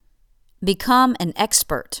Become an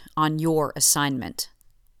expert on your assignment.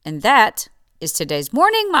 And that is today's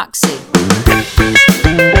Morning Moxie.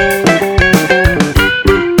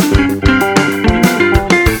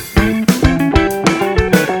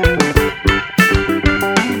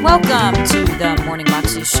 Welcome to the Morning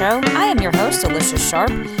Moxie Show. I am your host, Alicia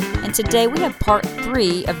Sharp, and today we have part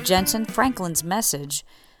 3 of Jentezen Franklin's message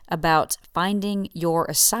about finding your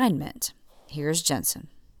assignment. Here's Jentezen.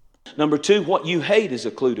 Number 2, what you hate is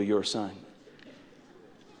a clue to your assignment.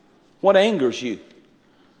 What angers you?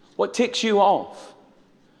 What ticks you off?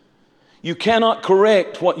 You cannot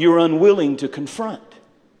correct what you're unwilling to confront.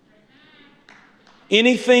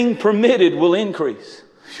 Anything permitted will increase.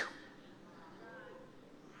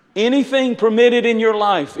 Anything permitted in your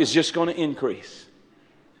life is just going to increase.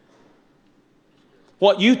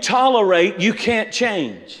 What you tolerate, you can't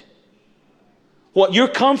change. What you're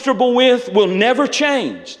comfortable with will never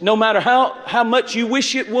change, no matter how much you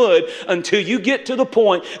wish it would, until you get to the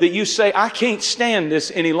point that you say, I can't stand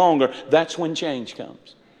this any longer. That's when change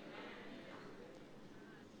comes.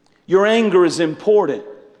 Your anger is important.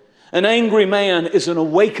 An angry man is an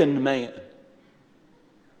awakened man.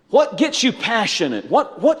 What gets you passionate?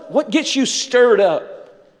 What gets you stirred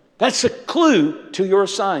up? That's a clue to your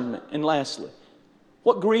assignment. And lastly,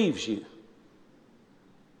 what grieves you?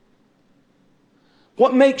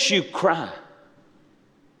 What makes you cry?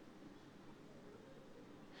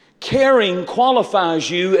 Caring qualifies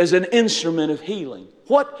you as an instrument of healing.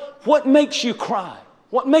 What makes you cry?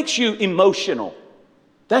 What makes you emotional?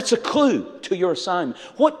 That's a clue to your assignment.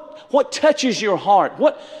 What touches your heart?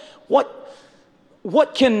 What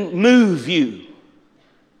can move you?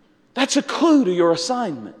 That's a clue to your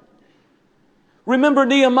assignment. Remember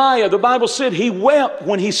Nehemiah, the Bible said he wept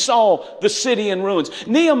when he saw the city in ruins.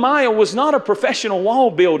 Nehemiah was not a professional wall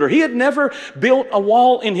builder. He had never built a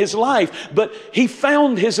wall in his life, but he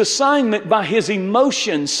found his assignment by his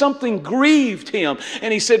emotions. Something grieved him,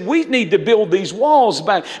 and he said, we need to build these walls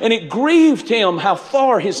back. And it grieved him how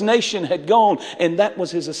far his nation had gone, and that was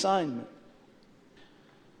his assignment.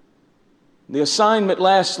 The assignment,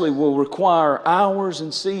 lastly, will require hours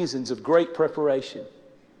and seasons of great preparation.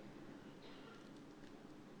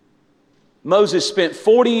 Moses spent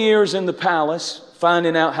 40 years in the palace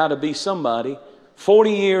finding out how to be somebody,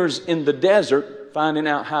 40 years in the desert finding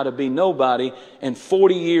out how to be nobody, and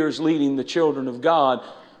 40 years leading the children of God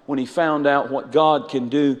when he found out what God can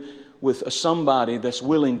do with a somebody that's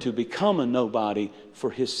willing to become a nobody for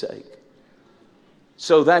his sake.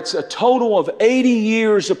 So that's a total of 80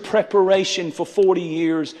 years of preparation for 40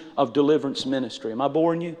 years of deliverance ministry. Am I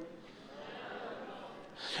boring you?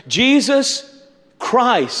 Jesus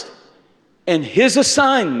Christ and his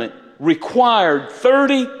assignment required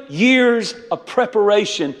 30 years of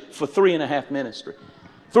preparation for 3.5 ministry.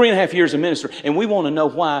 3.5 years of ministry. And we want to know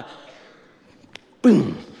why.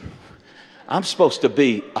 Boom. I'm supposed to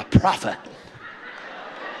be a prophet.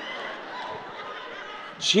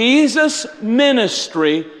 Jesus'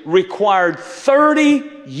 ministry required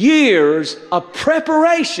 30 years of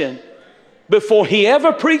preparation before he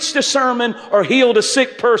ever preached a sermon or healed a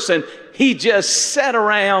sick person. He just sat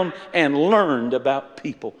around and learned about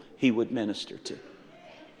people he would minister to.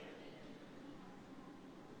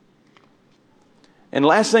 And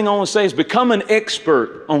last thing I want to say is become an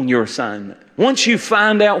expert on your assignment. Once you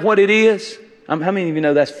find out what it is, how many of you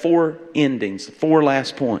know that's 4 endings, 4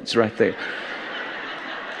 last points right there?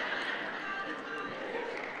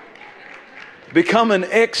 Become an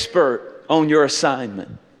expert on your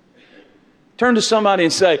assignment. Turn to somebody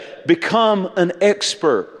and say, become an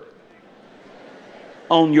expert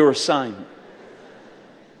on your assignment.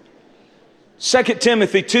 2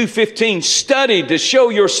 Timothy 2:15, study to show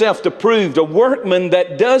yourself approved, a workman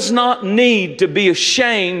that does not need to be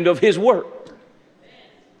ashamed of his work.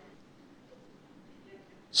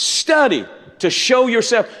 Study to show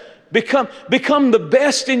yourself. Become the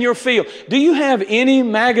best in your field. Do you have any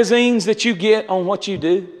magazines that you get on what you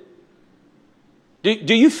do?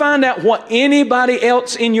 Do you find out what anybody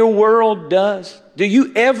else in your world does? Do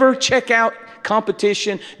you ever check out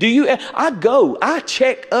competition? I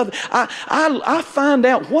check other, I find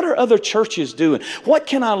out what are other churches doing? What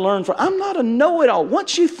can I learn from? I'm not a know-it-all.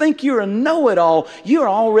 Once you think you're a know-it-all, you're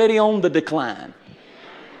already on the decline.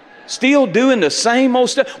 Still doing the same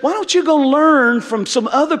old stuff. Why don't you go learn from some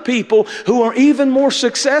other people who are even more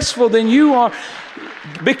successful than you are?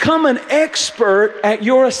 Become an expert at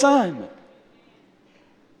your assignment.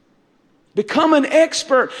 Become an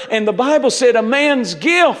expert. And the Bible said a man's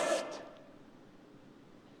gift.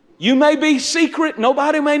 You may be secret.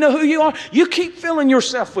 Nobody may know who you are. You keep filling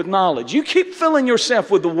yourself with knowledge. You keep filling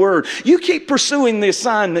yourself with the Word. You keep pursuing the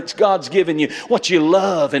assignments God's given you, what you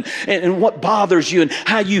love and what bothers you and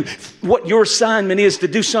what your assignment is to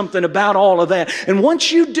do something about all of that. And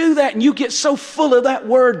once you do that and you get so full of that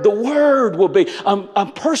Word, the Word will be, a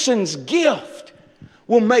person's gift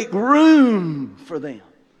will make room for them.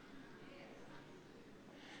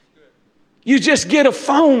 You just get a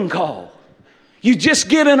phone call. You just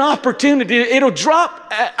get an opportunity. It'll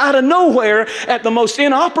drop out of nowhere at the most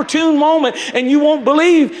inopportune moment, and you won't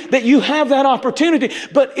believe that you have that opportunity.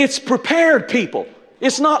 But it's prepared people.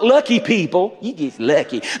 It's not lucky people. You get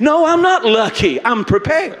lucky. No, I'm not lucky. I'm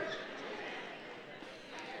prepared.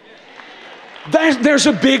 There's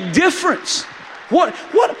a big difference. What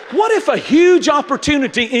if a huge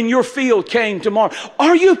opportunity in your field came tomorrow?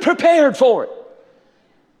 Are you prepared for it?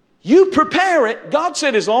 You prepare it. God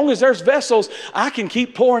said, as long as there's vessels, I can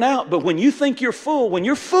keep pouring out. But when you think you're full, when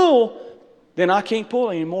you're full, then I can't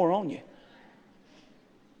pull any more on you.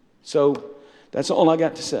 So that's all I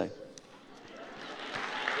got to say.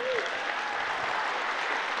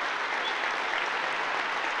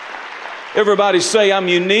 Everybody say, I'm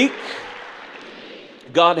unique.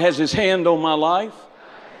 God has His hand on my life.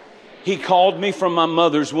 He called me from my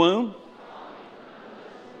mother's womb.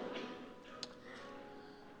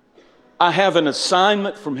 I have an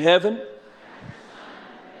assignment from heaven.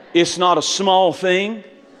 It's not a small thing.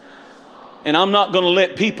 And I'm not going to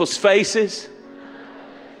let people's faces,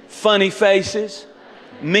 funny faces,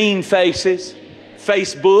 mean faces,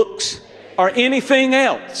 Facebooks, or anything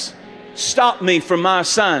else stop me from my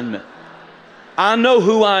assignment. I know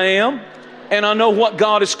who I am, and I know what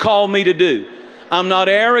God has called me to do. I'm not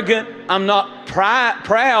arrogant. I'm not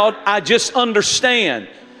proud. I just understand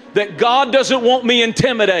that God doesn't want me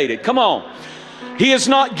intimidated. Come on. He has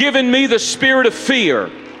not given me the spirit of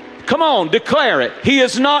fear. Come on, declare it. He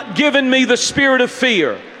has not given me the spirit of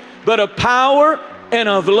fear, but of power and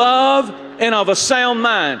of love and of a sound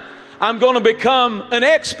mind. I'm going to become an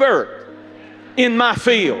expert in my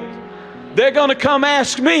field. They're going to come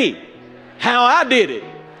ask me how I did it.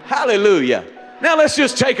 Hallelujah. Now let's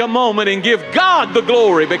just take a moment and give God the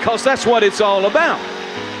glory, because that's what it's all about.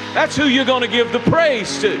 That's who you're going to give the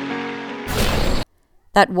praise to.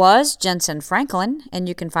 That was Jentezen Franklin, and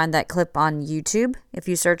you can find that clip on YouTube if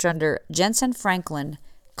you search under Jentezen Franklin,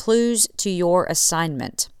 Clues to Your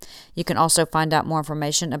Assignment. You can also find out more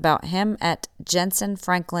information about him at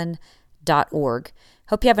jentezenfranklin.org.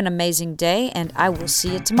 Hope you have an amazing day, and I will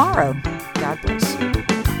see you tomorrow. God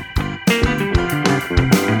bless.